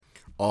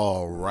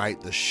All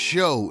right, the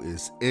show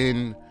is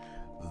in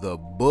the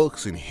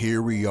books, and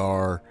here we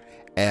are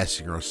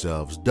asking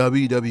ourselves,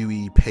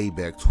 WWE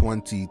Payback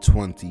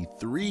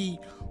 2023,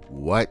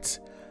 what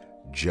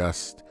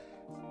just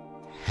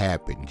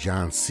happened?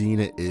 John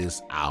Cena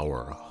is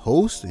our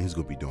host, and he's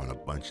going to be doing a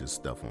bunch of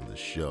stuff on the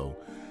show.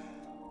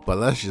 But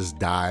let's just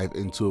dive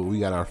into it. We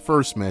got our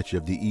first match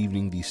of the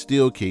evening, the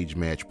steel cage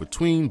match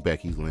between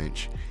Becky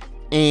Lynch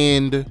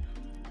and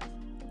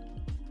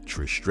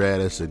Trish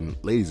Stratus. And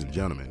ladies and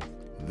gentlemen,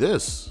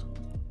 this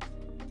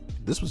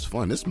was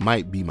fun. This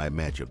might be my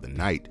match of the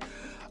night.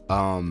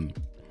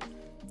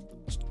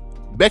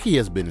 Becky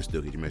has been in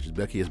steel cage matches.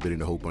 Becky has been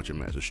in a whole bunch of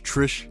matches.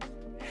 Trish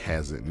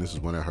hasn't, and this is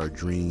one of her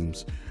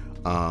dreams.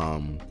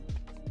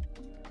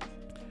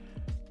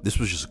 This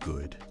was just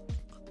good.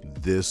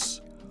 This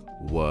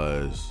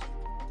was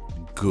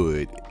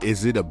good.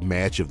 Is it a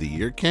match of the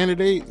year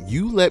candidate?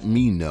 You let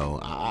me know.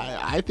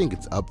 I think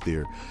it's up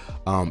there.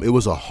 It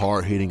was a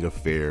hard-hitting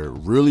affair,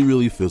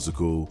 really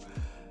physical.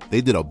 They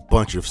did a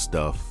bunch of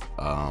stuff.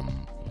 There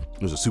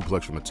was a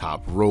suplex from the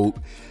top rope.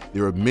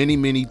 There were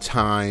many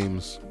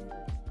times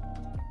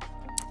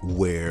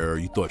where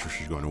you thought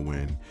Trish was going to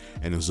win,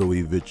 and then Zoe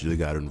eventually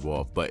got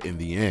involved. But in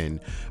the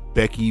end,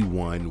 Becky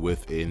won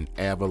with an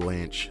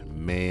avalanche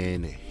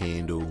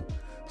manhandle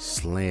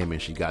slam,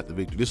 and she got the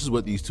victory. This is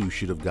what these two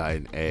should have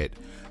gotten at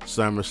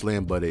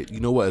SummerSlam, but you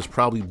know what? It's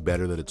probably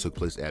better that it took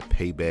place at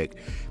Payback,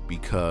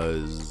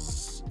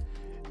 because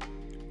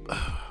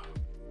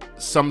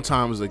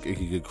sometimes it could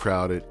get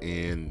crowded,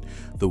 and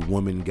the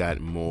woman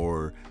got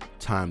more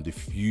time. The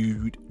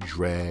feud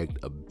dragged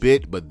a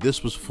bit, but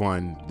this was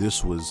fun.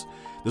 This was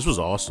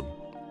awesome.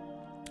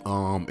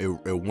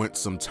 It went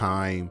some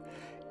time,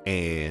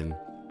 and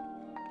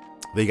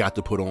they got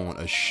to put on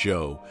a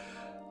show.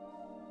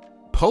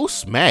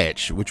 Post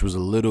match, which was a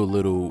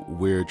little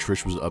weird,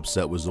 Trish was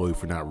upset with Zoe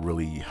for not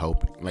really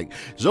helping. Like,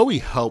 Zoe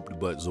helped,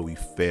 but Zoe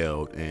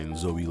failed, and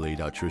Zoe laid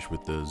out Trish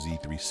with the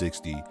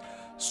Z360.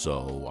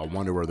 So I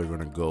wonder where they're going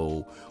to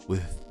go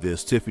with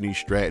this. Tiffany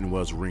Stratton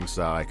was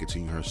ringside,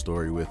 continue her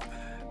story with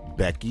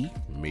Becky.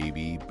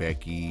 Maybe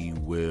Becky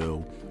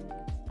will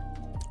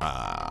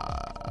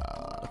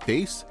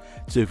face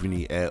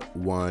Tiffany at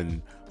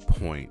one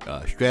point.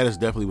 Stratus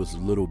definitely was a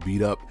little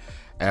beat up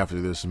after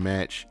this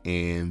match,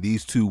 and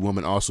these two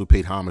women also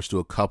paid homage to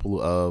a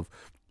couple of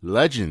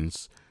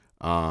legends.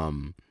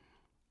 Trish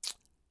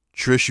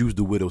used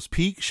the Widow's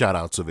Peak, shout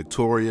out to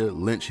Victoria.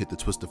 Lynch hit the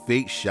Twist of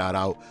Fate, shout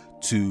out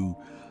to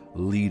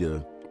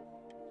Lita.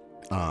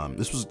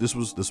 This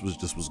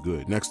was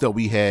good. Next up,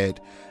 we had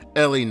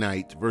LA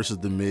Knight versus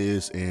The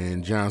Miz,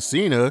 and John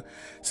Cena,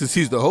 since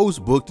he's the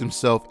host, booked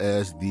himself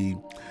as the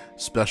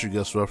special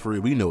guest referee.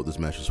 We know what this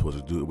match was supposed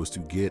to do. It was to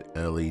get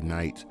LA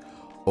Knight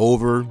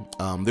over.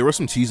 There were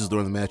some teases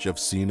during the match of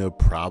Cena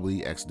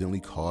probably accidentally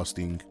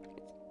costing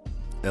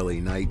LA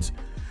Knight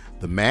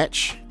the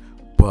match,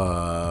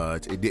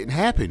 but it didn't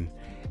happen.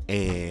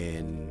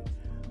 And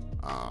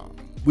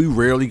we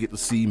rarely get to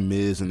see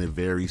Miz in a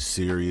very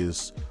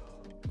serious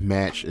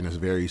match, in a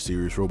very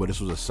serious role, but this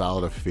was a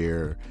solid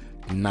affair.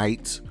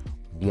 Knight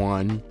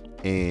won,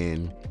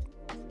 and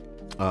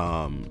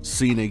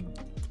Cena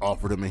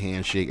offered him a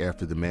handshake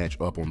after the match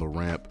up on the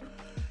ramp.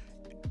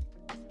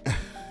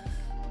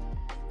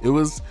 It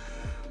was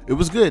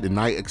good, and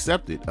Knight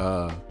accepted.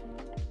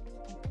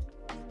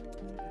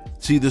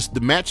 See, the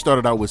match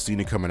started out with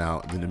Cena coming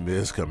out, and then The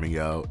Miz coming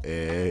out,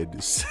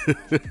 and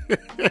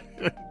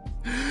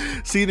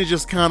Cena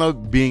just kind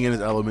of being in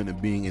his element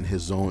and being in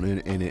his zone,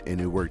 and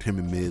it worked. Him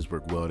and Miz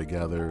worked well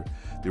together.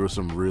 There were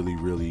some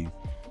really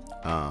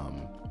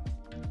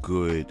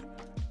good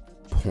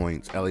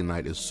points. LA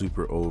Knight is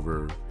super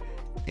over,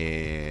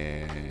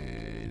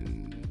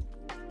 and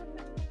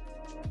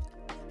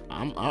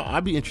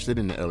I'd be interested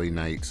in the LA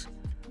Knight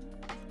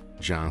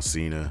John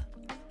Cena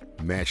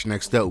match.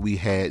 Next up, we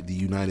had the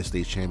United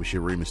States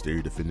Championship, Rey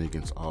Mysterio defending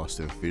against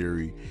Austin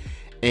Theory.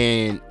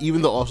 And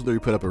even though Austin Theory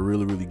put up a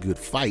really good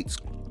fight,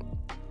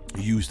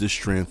 used his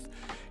strength,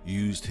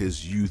 used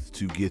his youth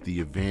to get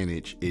the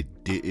advantage,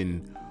 it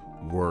didn't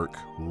work.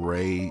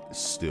 Rey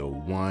still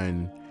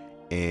won,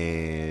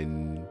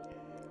 and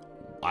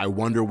I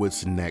wonder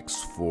what's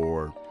next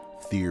for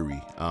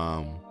Theory.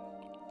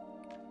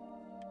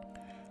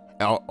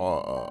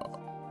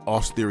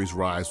 Austin Theory's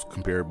rise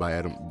compared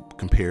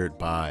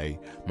by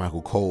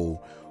Michael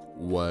Cole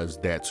was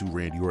that to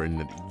Randy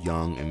Orton,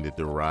 young, and that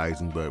they're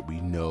rising, but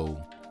we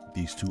know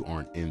these two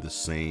aren't in the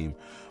same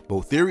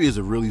boat. Theory is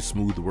a really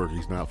smooth worker.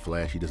 He's not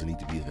flashy. He doesn't need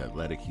to be as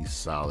athletic. He's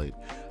solid.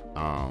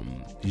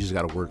 He just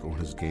got to work on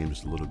his game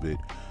just a little bit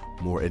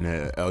more. And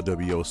the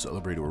LWO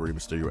celebrated with Rey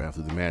Mysterio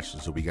after the match,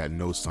 so we got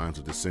no signs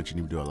of dissension,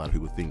 even though a lot of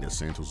people think that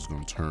Santos is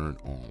going to turn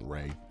on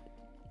Rey.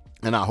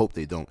 And I hope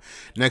they don't.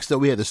 Next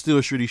up, we had the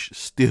Steel City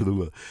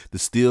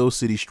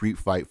Street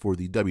Fight for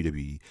the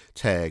WWE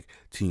Tag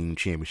Team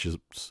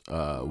Championships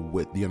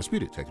with the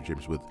Undisputed Tag Team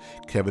Champions, with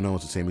Kevin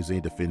Owens and Sami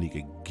Zayn defending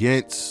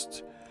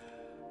against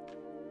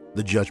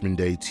the Judgment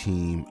Day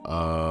team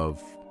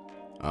of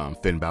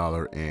Finn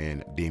Balor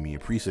and Damian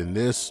Priest. And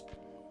this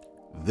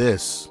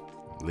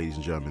ladies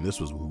and gentlemen. This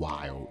was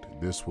wild.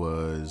 This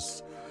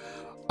was,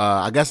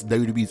 I guess,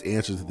 WWE's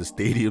answer to the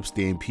Stadium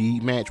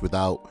Stampede match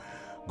without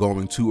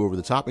going too over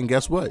the top. And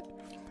guess what?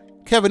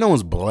 Kevin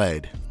Owens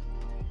bled.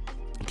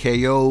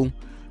 KO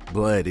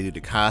bled. They did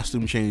the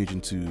costume change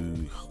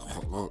into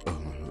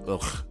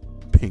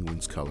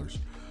Penguins colors.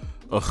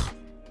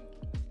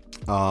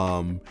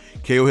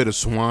 KO hit a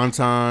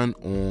swanton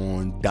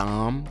on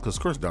Dom, because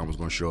of course Dom was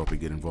going to show up and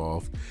get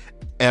involved.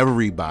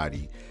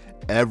 Everybody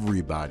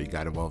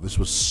got involved. This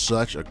was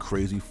such a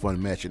crazy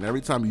fun match, and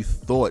every time you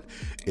thought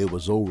it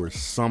was over,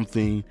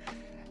 something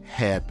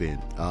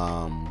happened.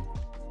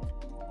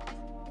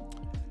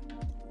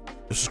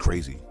 This is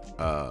crazy.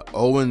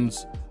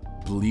 Owens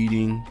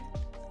bleeding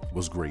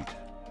was great.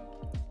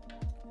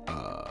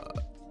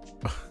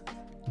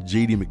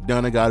 JD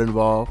McDonough got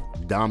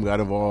involved. Dom got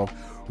involved.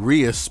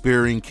 Rhea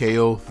spearing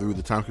KO through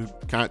the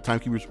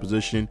timekeeper's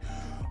position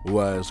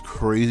was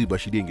crazy, but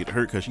she didn't get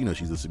hurt because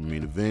she's the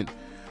main event.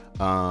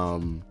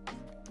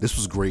 This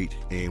was great,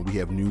 and we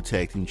have new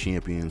tag team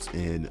champions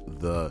in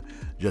the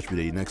Judgment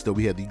Day. Next up,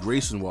 we had the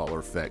Grayson Waller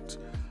effect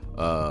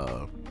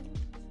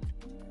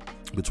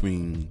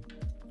between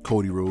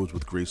Cody Rhodes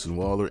with Grayson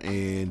Waller,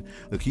 and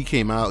look, he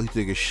came out, he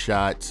took a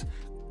shot.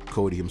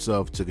 Cody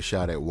himself took a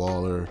shot at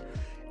Waller,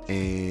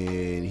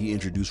 and he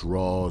introduced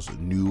Raw's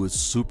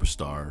newest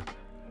superstar,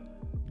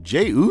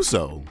 Jey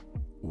Uso.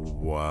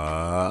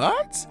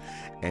 What?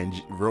 And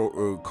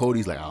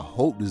Cody's like, I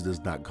hope this does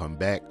not come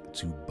back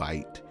to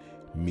bite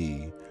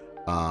me.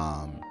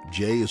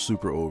 Jey is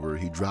super over.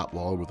 He dropped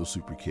Waller with a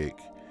super kick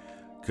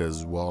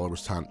because Waller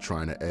was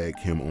trying to egg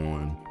him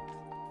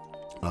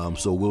on.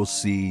 So we'll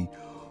see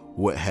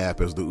what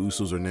happens. The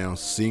Usos are now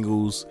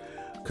singles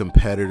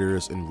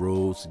competitors, and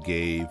Rhodes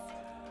gave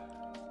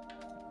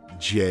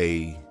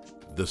Jey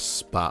the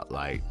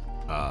spotlight.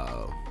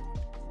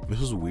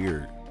 This is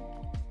weird.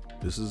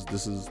 This is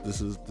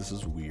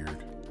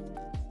weird.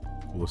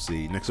 We'll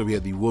see. Next up, we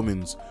have the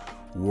Women's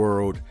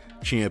World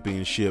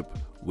Championship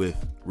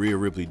with Rhea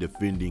Ripley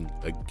defending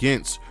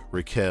against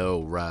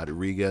Raquel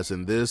Rodriguez,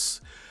 and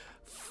this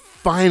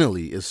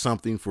finally is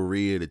something for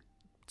Rhea to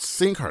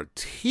sink her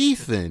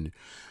teeth in.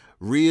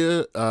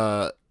 Rhea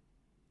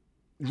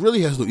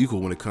really has no equal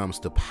when it comes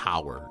to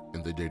power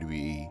in the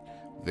WWE.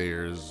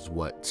 There's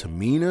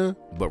Tamina,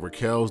 but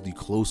Raquel's the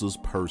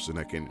closest person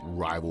that can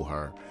rival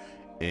her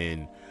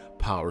in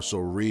power. So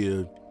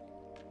Rhea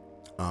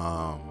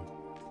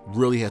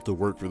really had to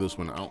work for this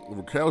one.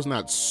 Raquel's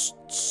not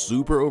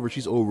super over.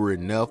 She's over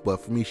enough,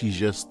 but for me, she's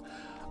just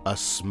a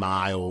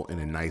smile and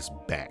a nice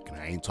back. And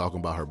I ain't talking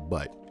about her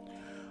butt.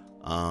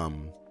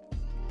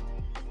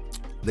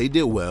 They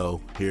did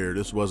well here.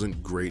 This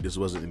wasn't great. This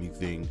wasn't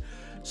anything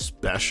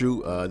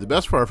special. The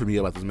best part for me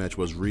about this match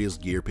was Rhea's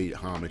gear paid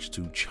homage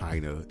to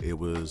China. It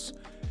was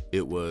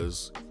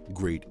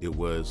great. It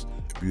was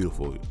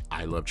beautiful.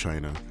 I love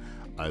China.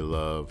 I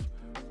love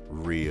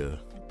Rhea.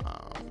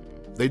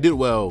 They did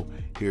well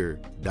here.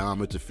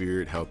 Dom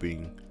interfered,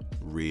 helping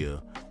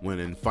Rhea win.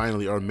 And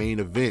finally, our main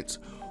event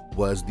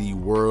was the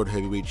World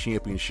Heavyweight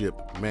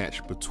Championship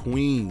match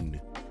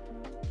between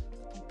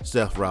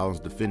Seth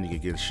Rollins defending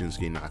against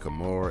Shinsuke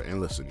Nakamura.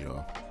 And listen,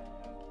 y'all,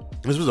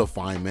 this was a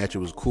fine match. It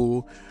was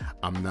cool.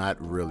 I'm not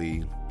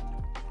really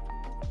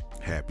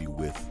happy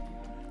with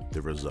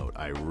the result.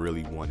 I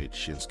really wanted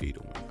Shinsuke to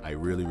win. I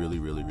really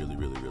wanted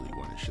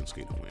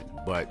Shinsuke to win.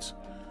 But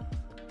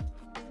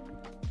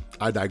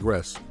I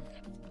digress.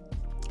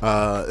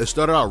 It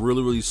started out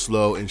really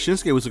slow, and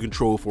Shinsuke was in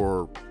control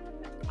for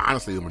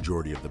honestly the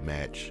majority of the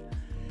match.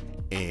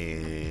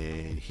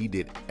 And he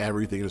did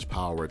everything in his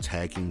power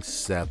attacking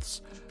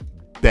Seth's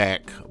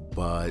back,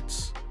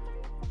 but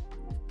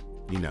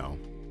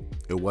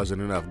it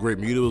wasn't enough. Great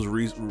Muta was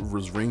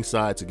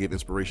ringside to give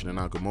inspiration to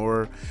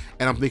Nakamura,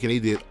 and I'm thinking they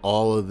did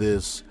all of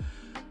this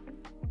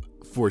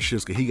for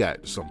Shinsuke. He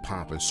got some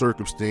pomp and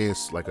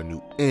circumstance, like a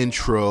new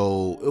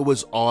intro. It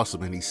was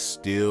awesome, and he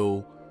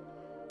still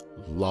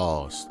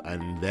lost,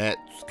 and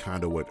that's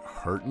kind of what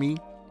hurt me.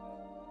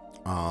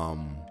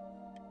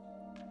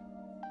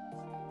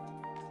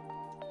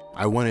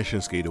 I wanted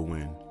Shinsuke to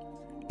win,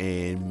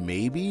 and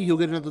maybe he'll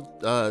get another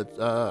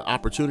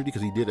opportunity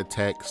because he did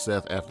attack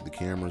Seth after the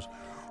cameras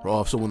were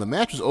off. So when the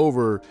match was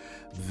over,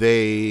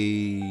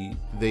 they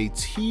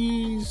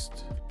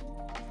teased.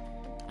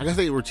 I guess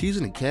they were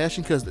teasing and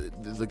cashing because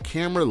the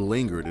camera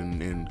lingered,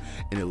 and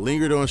it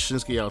lingered on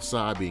Shinsuke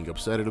outside being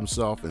upset at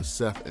himself and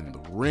Seth in the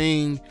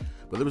ring,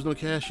 but there was no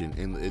cashing,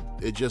 and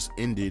it just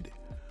ended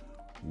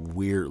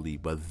weirdly.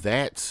 But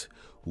that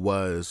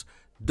was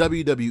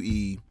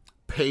WWE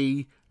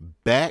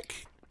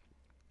Payback.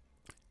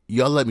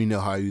 Y'all let me know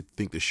how you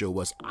think the show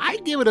was. I'm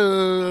gonna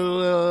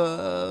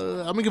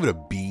give it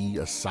a B,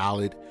 a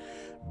solid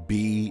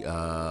B.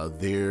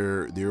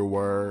 There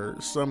were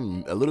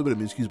a little bit of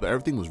miscues, but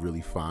everything was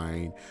really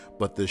fine.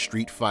 But the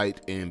street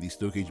fight and the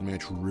steel cage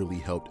match really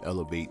helped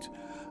elevate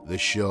the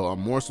show.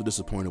 I'm more so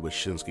disappointed with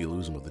Shinsuke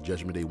losing, with the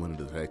Judgment Day winning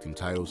the tag team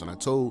titles. And I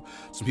told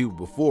some people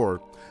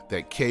before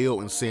that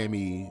KO and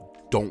Sammy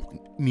don't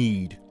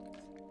need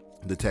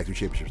the tag team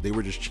championships. They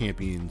were just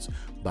champions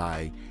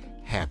by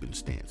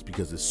happenstance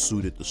because it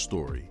suited the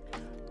story.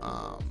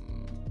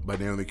 But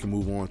now they can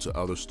move on to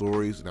other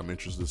stories, and I'm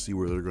interested to see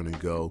where they're going to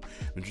go.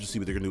 I'm interested to see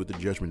what they're going to do with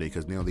the Judgment Day,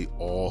 because now they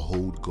all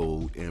hold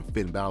gold, and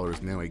Finn Balor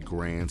is now a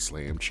Grand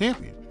Slam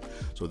champion.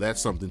 So that's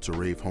something to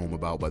rave home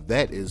about. But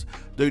that is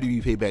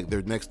WWE Payback.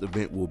 Their next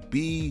event will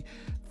be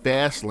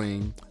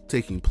Fastlane,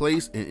 taking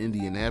place in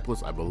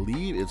Indianapolis. I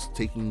believe it's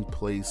taking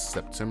place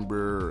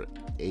September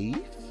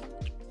 8th?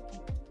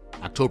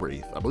 October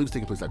 8th. I believe it's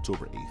taking place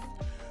October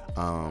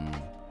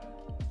 8th.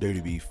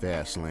 WWE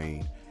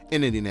Fastlane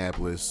in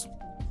Indianapolis.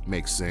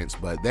 Makes sense,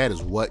 but that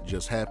is what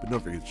just happened.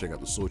 Don't forget to check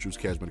out the socials,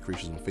 Charismatic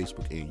Creations on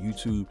Facebook and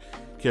YouTube,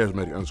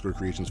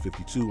 Charismatic_Creations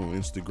 52 on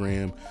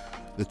Instagram,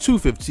 the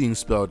 215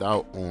 spelled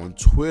out on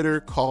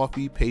Twitter,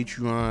 Coffee,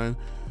 Patreon.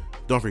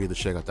 Don't forget to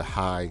check out the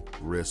High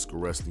Risk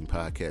Wrestling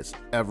Podcast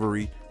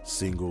every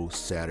single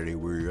Saturday,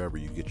 wherever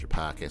you get your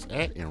podcast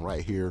at, and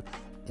right here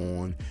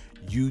on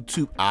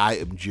YouTube. I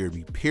am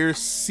Jeremy Pierce.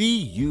 See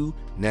you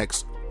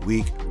next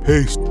week.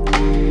 Peace.